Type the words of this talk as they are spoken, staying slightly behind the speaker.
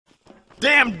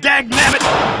Damn dagnabbit!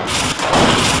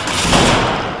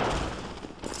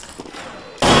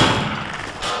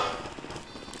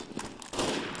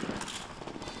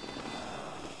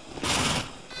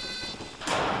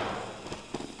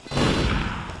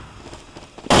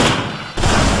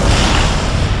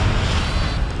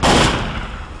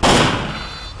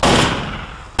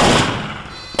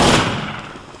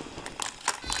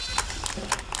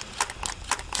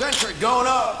 Sentry going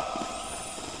up!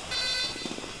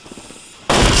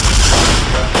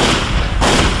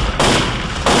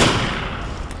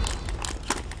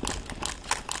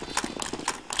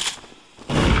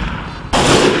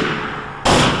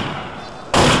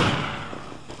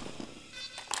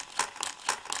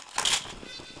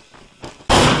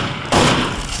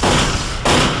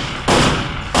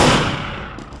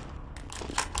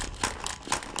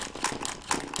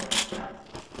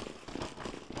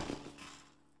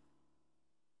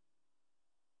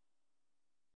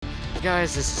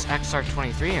 Guys, this is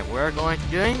XR23 and we're going to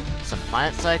be doing some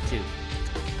Planet Side 2.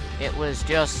 It was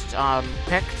just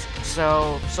picked,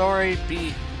 so sorry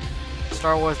be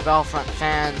Star Wars Battlefront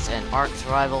fans and Ark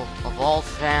Survival Evolved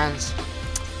fans.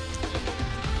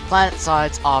 Planet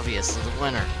Side's obviously the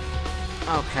winner.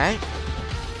 Okay.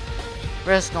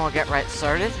 We're just gonna get right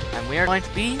started and we are going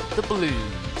to be the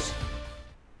Blues.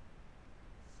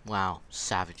 Wow,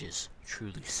 savages.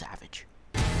 Truly savage.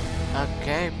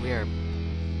 Okay, we are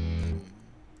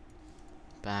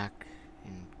back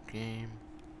in game.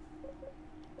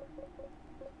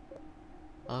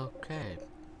 Okay.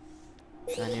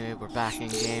 So anyway, we're back in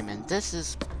game, and this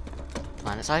is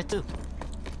Planet Side 2.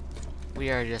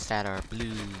 We are just at our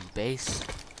blue base,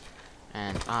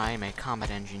 and I'm a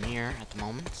combat engineer at the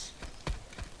moment.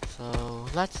 So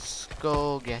let's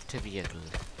go get to vehicle.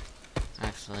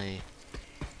 Actually,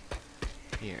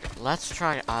 here, let's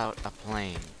try out a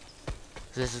plane.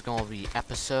 This is gonna be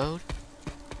episode.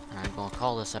 And I'm gonna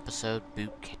call this episode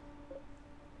Boot Camp.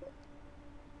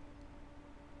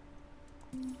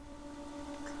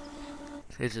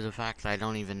 Due to the fact that I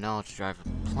don't even know how to drive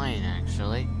a plane,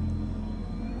 actually.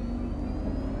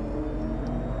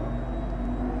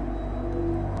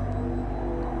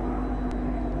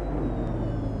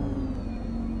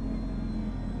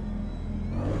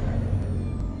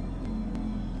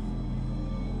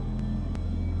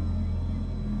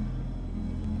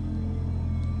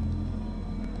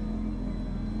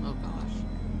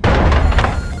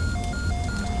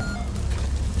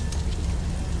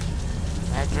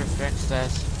 Fix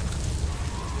this.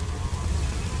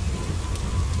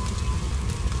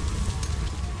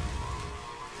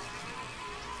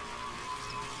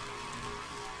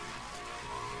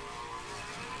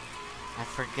 I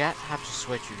forget how to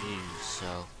switch views,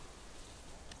 so.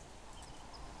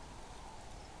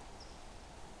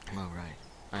 Alright,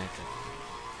 I have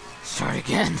to start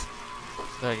again.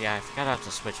 But yeah, I forgot how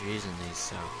to switch views in these,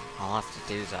 so I'll have to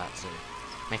do that to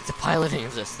make the piloting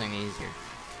of this thing easier.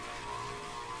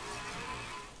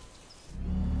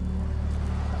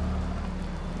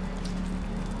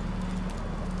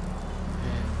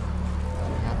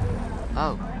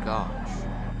 Oh gosh,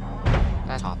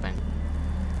 that's hopping.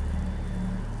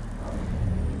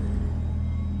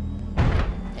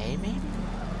 A maybe?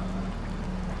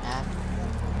 F.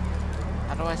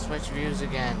 How do I switch views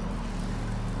again?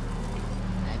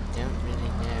 I don't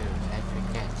really know. I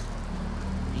forget.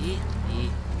 B, B.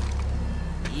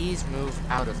 B's move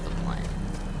out of the plane.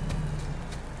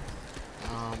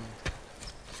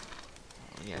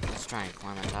 Yeah, let's try and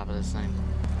climb on top of this thing.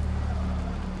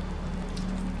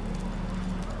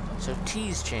 So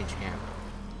T's changing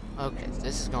ammo. Okay,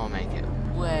 this is gonna make it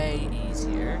way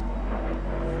easier.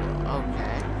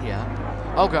 Okay,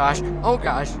 yeah. Oh gosh, oh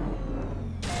gosh.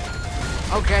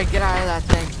 Okay, get out of that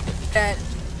thing. Get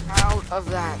out of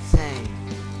that thing.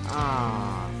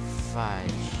 Ah, oh,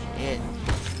 fudge.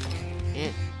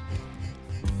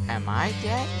 Am I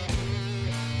dead?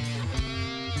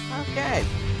 Okay.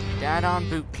 Dead on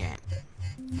boot camp.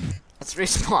 Let's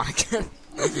respawn again.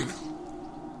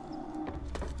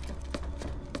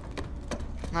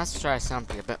 Let's try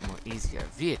something a bit more easier.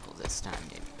 Vehicle this time,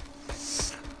 maybe.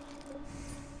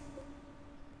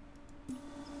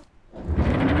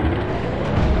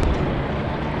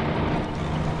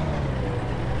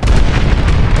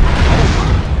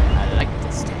 I like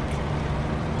this tank.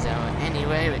 So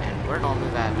anyway, and we're gonna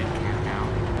move out of boot camp now.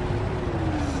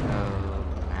 So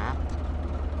map.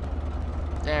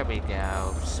 There we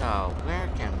go. So where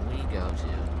can we go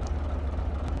to?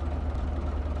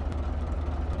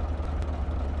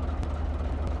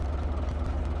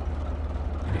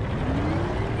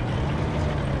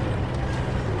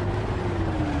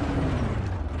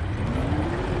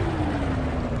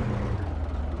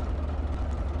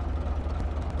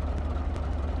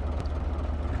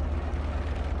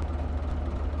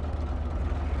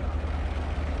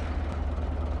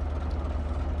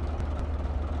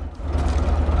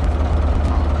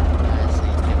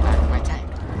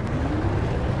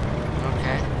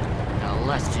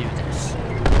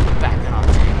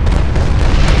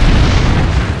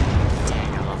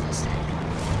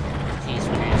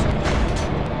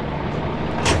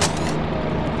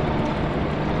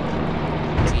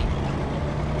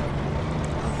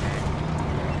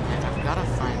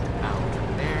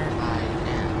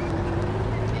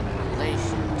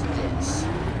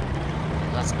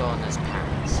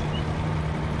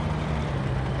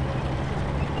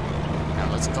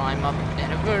 let's climb up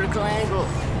at a vertical angle.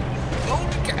 Oh,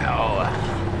 cow.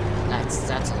 That's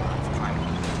a lot of climbing.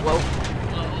 Whoa.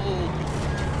 Whoa.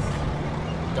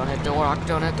 Don't hit the rock,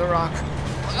 don't hit the rock.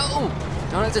 Whoa.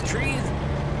 Don't hit the trees.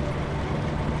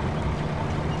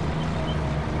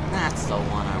 That's the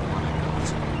one I want to go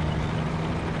to.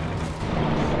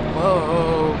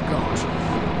 Whoa, gosh.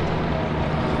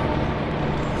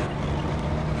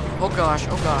 Oh gosh,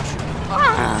 oh gosh.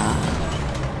 Ah.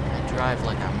 I drive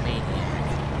like a maniac.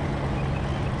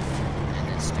 And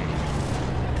it's steady.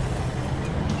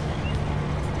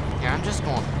 Here, I'm just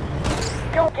going.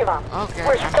 Don't give up. Okay,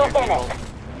 We're I'm still here, in people. it.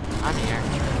 I'm here.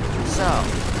 So,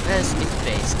 this is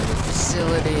basically a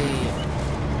facility.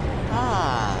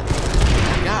 Ah,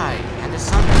 a guy and his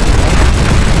son.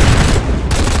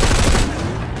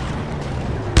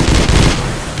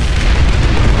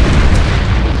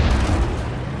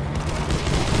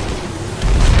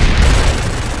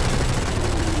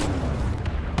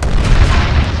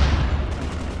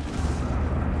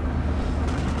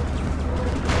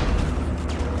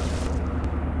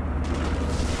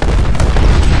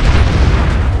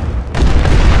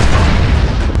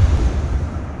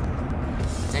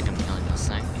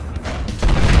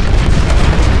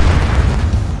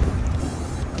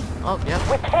 Oh, yep.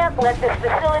 We can't let this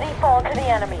facility fall to the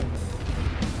enemy.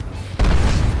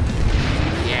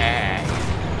 Yeah.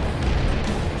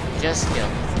 Just kill.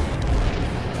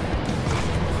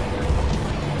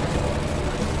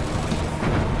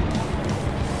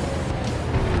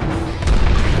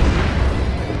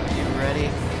 You ready?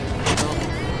 Go.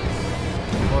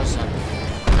 For some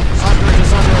thunder to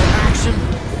thunder action.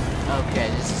 Okay,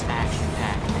 this is action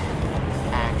packed,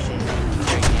 man. Action.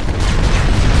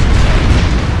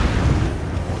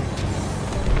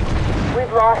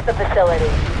 We've lost the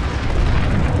facility.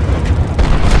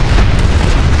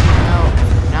 No,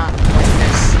 not like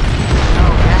this. No,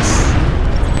 yes.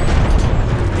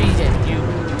 Beat it, you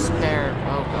spare.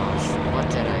 Oh gosh, what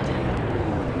did I do?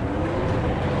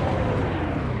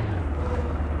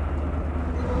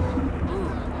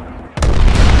 Ooh.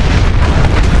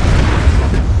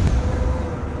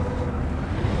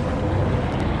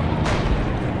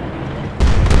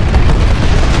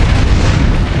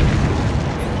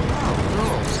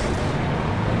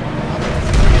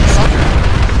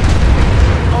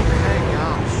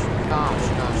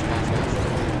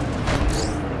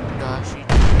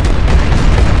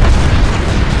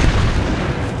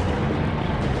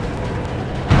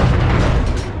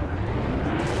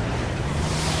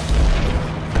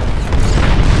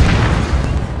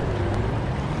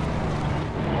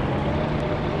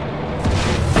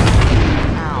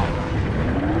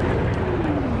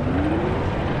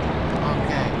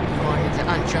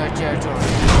 Uncharted territory.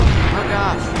 Oh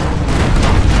gosh.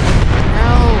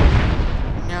 No.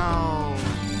 No.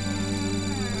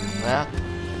 Well,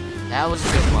 that was a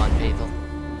good one, people.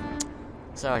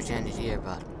 Sorry to end it here,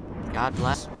 but God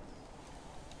bless.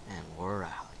 And we're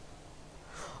out.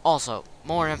 Also,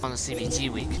 more info on the CBT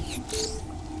week.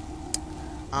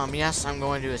 Yes, I'm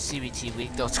going to do a CBT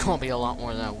week, though it's going to be a lot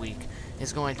more than a week.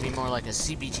 It's going to be more like a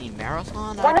CBT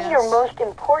marathon, I One guess. of your most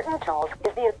important terminals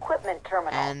is the equipment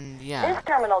terminal. And yeah, This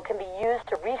terminal can be used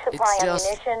to resupply it's just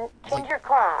ammunition, change like your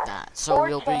class, that. So or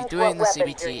we'll be change doing the what weapons you're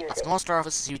CBT. It's using. going to start off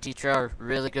with the CBT trailer,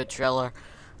 really good trailer.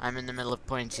 I'm in the middle of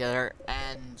putting together,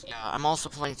 and yeah, I'm also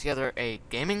putting together a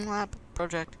gaming lab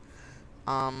project.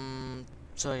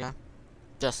 So yeah,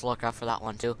 just look out for that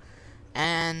one too.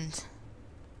 And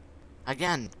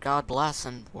again, God bless,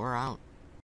 and we're out.